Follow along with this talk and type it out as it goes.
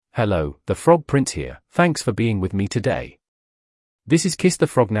Hello, the Frog Prince here. Thanks for being with me today. This is Kiss the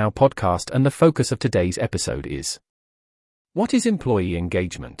Frog Now podcast, and the focus of today's episode is: what is employee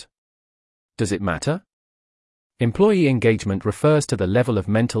engagement? Does it matter? Employee engagement refers to the level of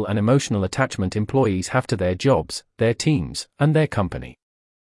mental and emotional attachment employees have to their jobs, their teams, and their company.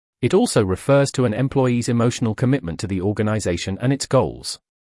 It also refers to an employee's emotional commitment to the organization and its goals.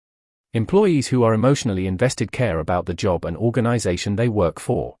 Employees who are emotionally invested care about the job and organization they work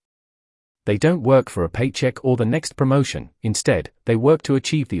for. They don't work for a paycheck or the next promotion. Instead, they work to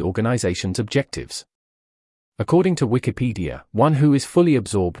achieve the organization's objectives. According to Wikipedia, one who is fully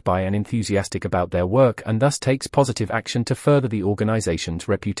absorbed by and enthusiastic about their work and thus takes positive action to further the organization's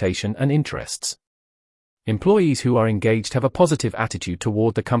reputation and interests. Employees who are engaged have a positive attitude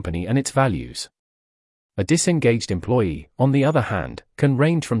toward the company and its values. A disengaged employee, on the other hand, can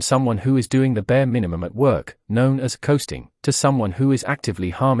range from someone who is doing the bare minimum at work, known as coasting, to someone who is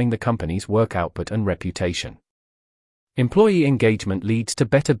actively harming the company's work output and reputation. Employee engagement leads to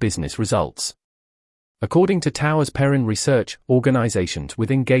better business results. According to Towers Perrin research, organizations with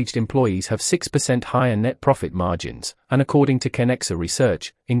engaged employees have 6% higher net profit margins, and according to Kenexa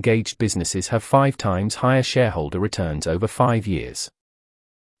research, engaged businesses have 5 times higher shareholder returns over 5 years.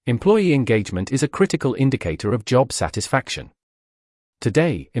 Employee engagement is a critical indicator of job satisfaction.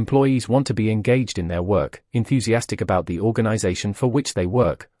 Today, employees want to be engaged in their work, enthusiastic about the organization for which they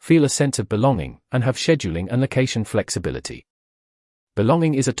work, feel a sense of belonging, and have scheduling and location flexibility.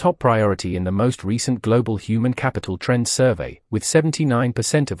 Belonging is a top priority in the most recent Global Human Capital Trends survey, with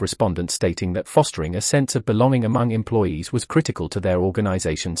 79% of respondents stating that fostering a sense of belonging among employees was critical to their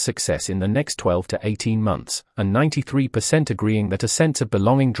organization's success in the next 12 to 18 months, and 93% agreeing that a sense of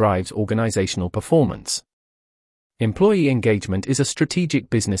belonging drives organizational performance. Employee engagement is a strategic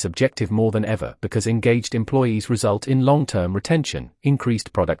business objective more than ever because engaged employees result in long-term retention,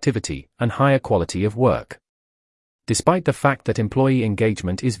 increased productivity, and higher quality of work. Despite the fact that employee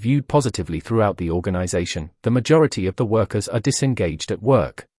engagement is viewed positively throughout the organization, the majority of the workers are disengaged at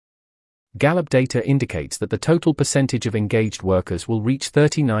work. Gallup data indicates that the total percentage of engaged workers will reach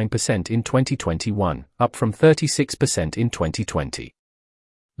 39% in 2021, up from 36% in 2020.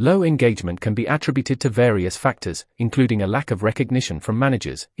 Low engagement can be attributed to various factors, including a lack of recognition from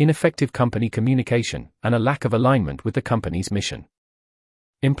managers, ineffective company communication, and a lack of alignment with the company's mission.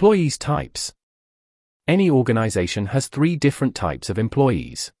 Employees types. Any organization has 3 different types of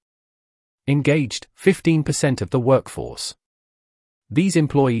employees. Engaged, 15% of the workforce. These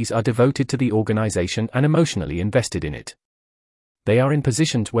employees are devoted to the organization and emotionally invested in it. They are in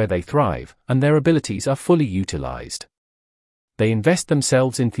positions where they thrive, and their abilities are fully utilized. They invest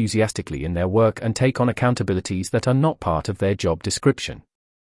themselves enthusiastically in their work and take on accountabilities that are not part of their job description.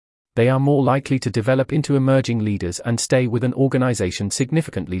 They are more likely to develop into emerging leaders and stay with an organization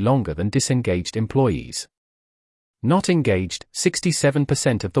significantly longer than disengaged employees. Not engaged,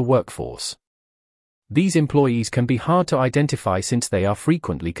 67% of the workforce. These employees can be hard to identify since they are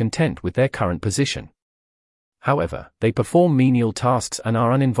frequently content with their current position. However, they perform menial tasks and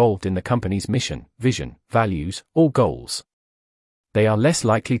are uninvolved in the company's mission, vision, values, or goals. They are less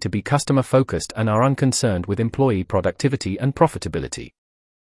likely to be customer-focused and are unconcerned with employee productivity and profitability.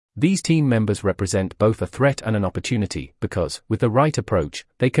 These team members represent both a threat and an opportunity because, with the right approach,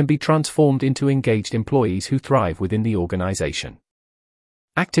 they can be transformed into engaged employees who thrive within the organization.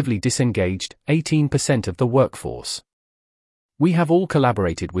 Actively disengaged, 18% of the workforce. We have all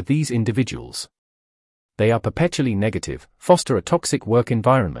collaborated with these individuals. They are perpetually negative, foster a toxic work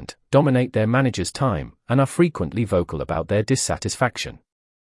environment, dominate their manager's time, and are frequently vocal about their dissatisfaction.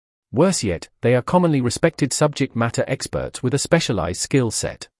 Worse yet, they are commonly respected subject matter experts with a specialized skill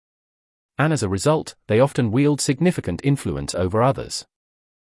set. And as a result, they often wield significant influence over others.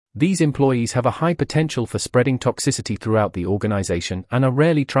 These employees have a high potential for spreading toxicity throughout the organization and are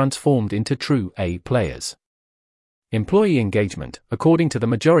rarely transformed into true A players. Employee engagement, according to the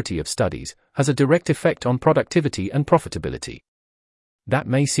majority of studies, has a direct effect on productivity and profitability. That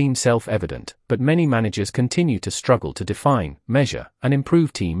may seem self-evident, but many managers continue to struggle to define, measure, and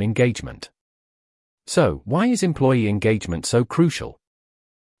improve team engagement. So, why is employee engagement so crucial?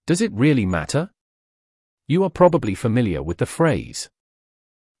 Does it really matter? You are probably familiar with the phrase,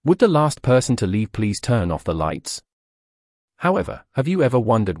 "Would the last person to leave please turn off the lights?" However, have you ever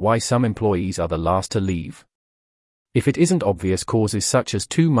wondered why some employees are the last to leave? If it isn't obvious causes such as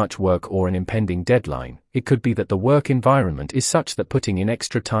too much work or an impending deadline, it could be that the work environment is such that putting in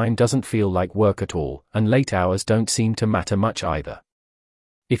extra time doesn't feel like work at all, and late hours don't seem to matter much either.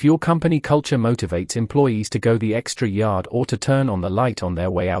 If your company culture motivates employees to go the extra yard or to turn on the light on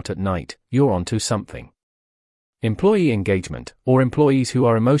their way out at night, you're onto something. Employee engagement, or employees who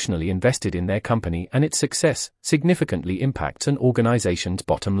are emotionally invested in their company and its success, significantly impacts an organization's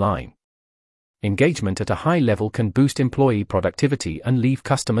bottom line. Engagement at a high level can boost employee productivity and leave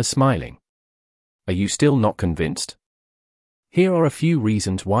customers smiling. Are you still not convinced? Here are a few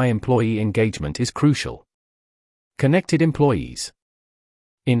reasons why employee engagement is crucial. Connected employees.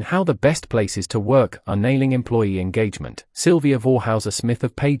 In How the Best Places to Work Are Nailing Employee Engagement, Sylvia Vorhauser-Smith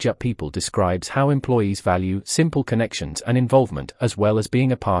of PageUp describes how employees value simple connections and involvement as well as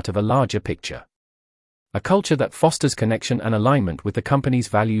being a part of a larger picture. A culture that fosters connection and alignment with the company's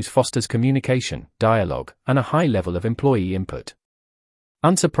values fosters communication, dialogue, and a high level of employee input.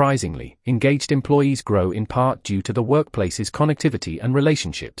 Unsurprisingly, engaged employees grow in part due to the workplace's connectivity and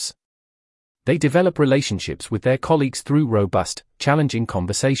relationships. They develop relationships with their colleagues through robust, challenging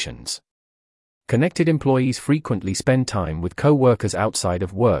conversations. Connected employees frequently spend time with co-workers outside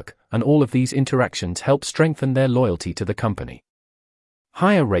of work, and all of these interactions help strengthen their loyalty to the company.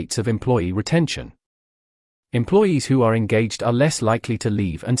 Higher rates of employee retention. Employees who are engaged are less likely to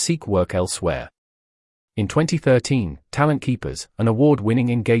leave and seek work elsewhere. In 2013, Talent Keepers, an award-winning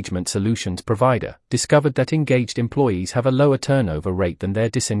engagement solutions provider, discovered that engaged employees have a lower turnover rate than their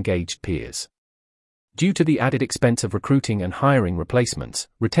disengaged peers. Due to the added expense of recruiting and hiring replacements,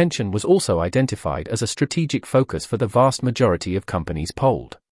 retention was also identified as a strategic focus for the vast majority of companies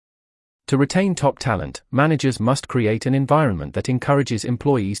polled. To retain top talent, managers must create an environment that encourages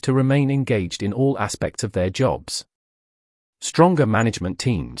employees to remain engaged in all aspects of their jobs. Stronger management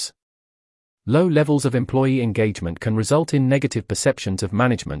teams. Low levels of employee engagement can result in negative perceptions of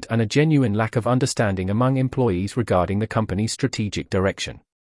management and a genuine lack of understanding among employees regarding the company's strategic direction.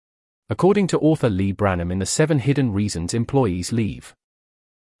 According to author Lee Branham in The 7 Hidden Reasons Employees Leave.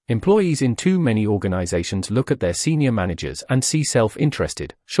 Employees in too many organizations look at their senior managers and see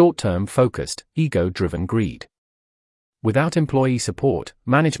self-interested, short-term focused, ego-driven greed. Without employee support,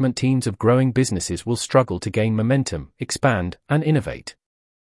 management teams of growing businesses will struggle to gain momentum, expand, and innovate.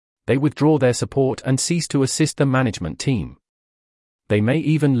 They withdraw their support and cease to assist the management team. They may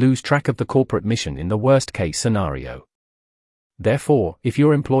even lose track of the corporate mission in the worst-case scenario. Therefore, if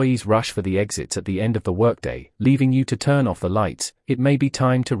your employees rush for the exits at the end of the workday, leaving you to turn off the lights, it may be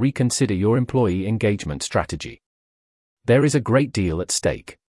time to reconsider your employee engagement strategy. There is a great deal at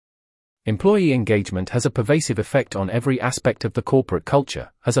stake. Employee engagement has a pervasive effect on every aspect of the corporate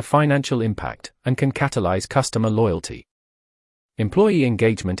culture, has a financial impact, and can catalyze customer loyalty. Employee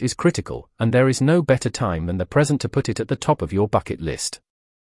engagement is critical, and there is no better time than the present to put it at the top of your bucket list.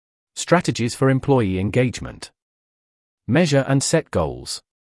 Strategies for employee engagement. Measure and set goals.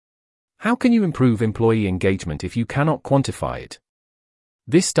 How can you improve employee engagement if you cannot quantify it?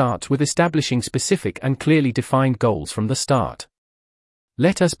 This starts with establishing specific and clearly defined goals from the start.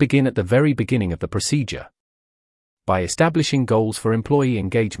 Let us begin at the very beginning of the procedure. By establishing goals for employee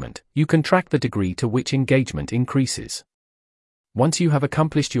engagement, you can track the degree to which engagement increases. Once you have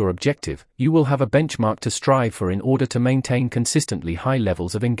accomplished your objective, you will have a benchmark to strive for in order to maintain consistently high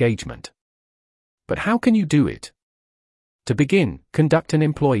levels of engagement. But how can you do it? To begin, conduct an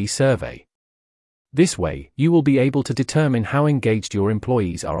employee survey. This way, you will be able to determine how engaged your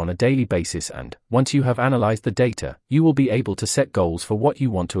employees are on a daily basis and, once you have analyzed the data, you will be able to set goals for what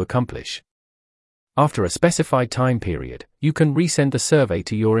you want to accomplish. After a specified time period, you can resend the survey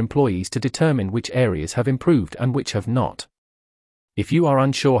to your employees to determine which areas have improved and which have not. If you are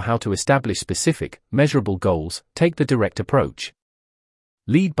unsure how to establish specific, measurable goals, take the direct approach.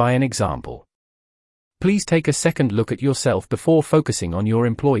 Lead by an example. Please take a second look at yourself before focusing on your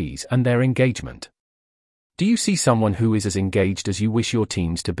employees and their engagement. Do you see someone who is as engaged as you wish your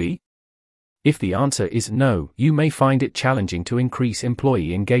teams to be? If the answer is no, you may find it challenging to increase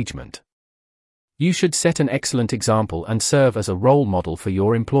employee engagement. You should set an excellent example and serve as a role model for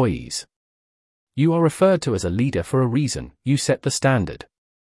your employees. You are referred to as a leader for a reason, you set the standard.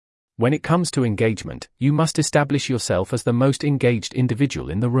 When it comes to engagement, you must establish yourself as the most engaged individual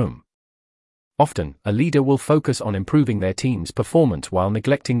in the room. Often, a leader will focus on improving their team's performance while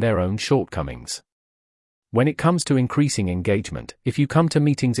neglecting their own shortcomings. When it comes to increasing engagement, if you come to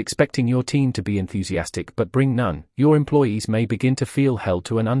meetings expecting your team to be enthusiastic but bring none, your employees may begin to feel held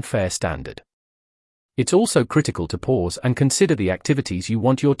to an unfair standard. It's also critical to pause and consider the activities you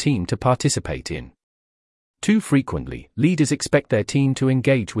want your team to participate in. Too frequently, leaders expect their team to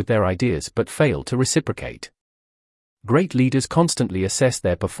engage with their ideas but fail to reciprocate. Great leaders constantly assess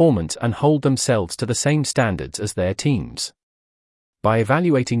their performance and hold themselves to the same standards as their teams. By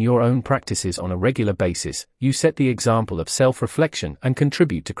evaluating your own practices on a regular basis, you set the example of self-reflection and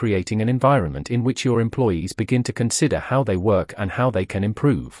contribute to creating an environment in which your employees begin to consider how they work and how they can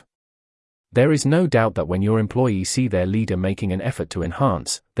improve. There is no doubt that when your employees see their leader making an effort to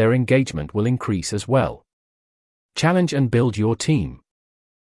enhance, their engagement will increase as well. Challenge and build your team.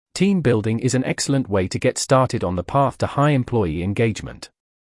 Team building is an excellent way to get started on the path to high employee engagement.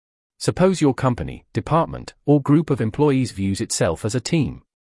 Suppose your company, department, or group of employees views itself as a team.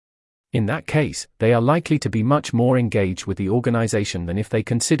 In that case, they are likely to be much more engaged with the organization than if they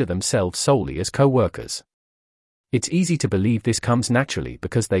consider themselves solely as co-workers. It's easy to believe this comes naturally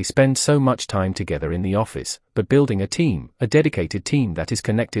because they spend so much time together in the office, but building a team, a dedicated team that is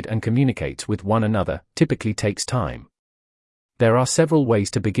connected and communicates with one another, typically takes time. There are several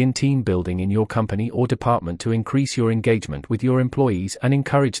ways to begin team building in your company or department to increase your engagement with your employees and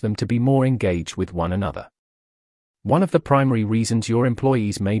encourage them to be more engaged with one another. One of the primary reasons your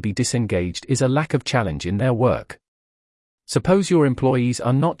employees may be disengaged is a lack of challenge in their work. Suppose your employees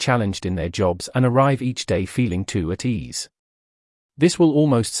are not challenged in their jobs and arrive each day feeling too at ease. This will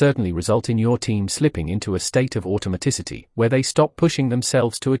almost certainly result in your team slipping into a state of automaticity, where they stop pushing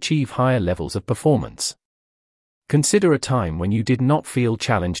themselves to achieve higher levels of performance. Consider a time when you did not feel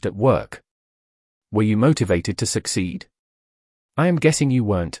challenged at work. Were you motivated to succeed? I am guessing you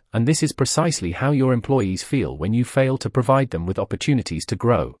weren't, and this is precisely how your employees feel when you fail to provide them with opportunities to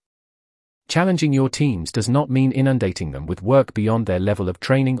grow. Challenging your teams does not mean inundating them with work beyond their level of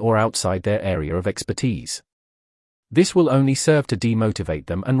training or outside their area of expertise. This will only serve to demotivate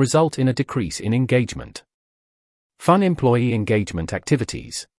them and result in a decrease in engagement. Fun employee engagement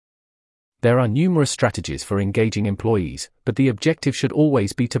activities. There are numerous strategies for engaging employees, but the objective should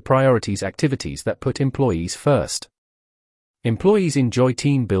always be to prioritize activities that put employees first. Employees enjoy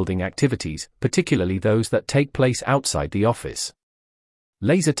team-building activities, particularly those that take place outside the office.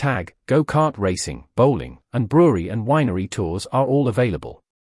 Laser tag, go-kart racing, bowling, and brewery and winery tours are all available.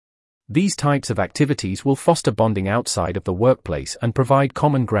 These types of activities will foster bonding outside of the workplace and provide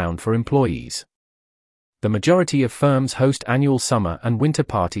common ground for employees. The majority of firms host annual summer and winter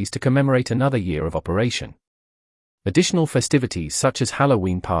parties to commemorate another year of operation. Additional festivities such as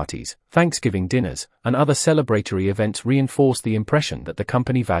Halloween parties, Thanksgiving dinners, and other celebratory events reinforce the impression that the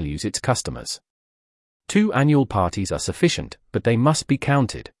company values its customers. 2 annual parties are sufficient, but they must be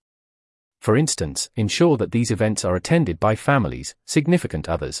counted. For instance, ensure that these events are attended by families, significant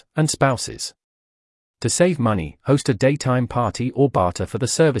others, and spouses. To save money, host a daytime party or barter for the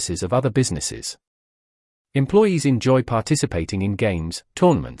services of other businesses. Employees enjoy participating in games,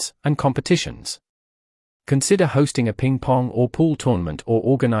 tournaments, and competitions. Consider hosting a ping pong or pool tournament or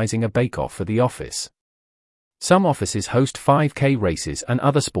organizing a bake-off for the office. Some offices host 5K races and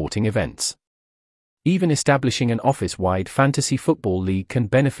other sporting events. Even establishing an office-wide fantasy football league can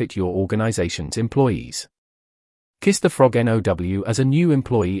benefit your organization's employees. Kiss the Frog NOW as a new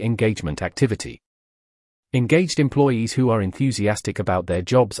employee engagement activity. Engaged employees who are enthusiastic about their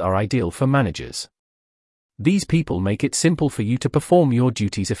jobs are ideal for managers. These people make it simple for you to perform your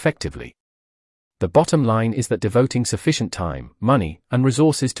duties effectively. The bottom line is that devoting sufficient time, money, and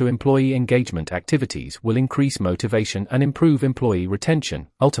resources to employee engagement activities will increase motivation and improve employee retention,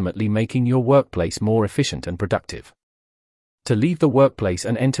 ultimately making your workplace more efficient and productive. To leave the workplace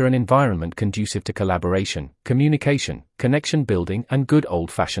and enter an environment conducive to collaboration, communication, connection building, and good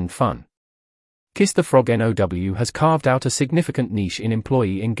old-fashioned fun. Kiss the Frog NOW has carved out a significant niche in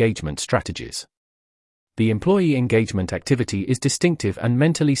employee engagement strategies. The employee engagement activity is distinctive and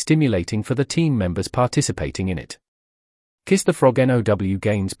mentally stimulating for the team members participating in it. Kiss the Frog NOW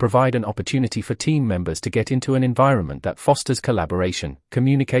games provide an opportunity for team members to get into an environment that fosters collaboration,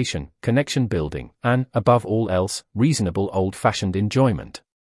 communication, connection building, and, above all else, reasonable old-fashioned enjoyment.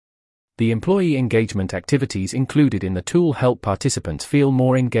 The employee engagement activities included in the tool help participants feel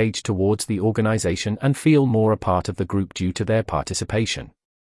more engaged towards the organization and feel more a part of the group due to their participation.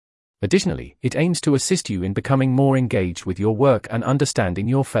 Additionally, it aims to assist you in becoming more engaged with your work and understanding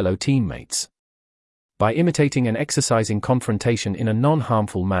your fellow teammates. By imitating and exercising confrontation in a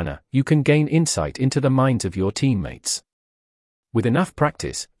non-harmful manner, you can gain insight into the minds of your teammates. With enough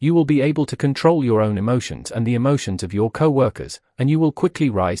practice, you will be able to control your own emotions and the emotions of your co-workers, and you will quickly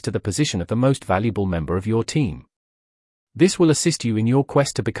rise to the position of the most valuable member of your team. This will assist you in your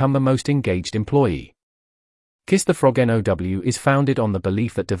quest to become the most engaged employee. Kiss the Frog NOW is founded on the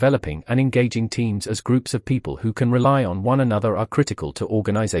belief that developing and engaging teams as groups of people who can rely on one another are critical to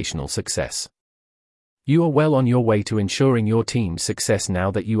organizational success. You are well on your way to ensuring your team's success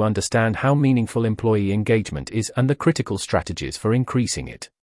now that you understand how meaningful employee engagement is and the critical strategies for increasing it.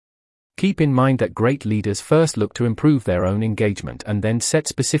 Keep in mind that great leaders first look to improve their own engagement and then set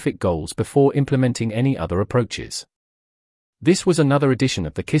specific goals before implementing any other approaches. This was another edition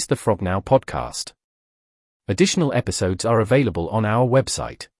of the Kiss the Frog Now podcast. Additional episodes are available on our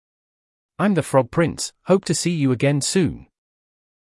website. I'm the Frog Prince, hope to see you again soon.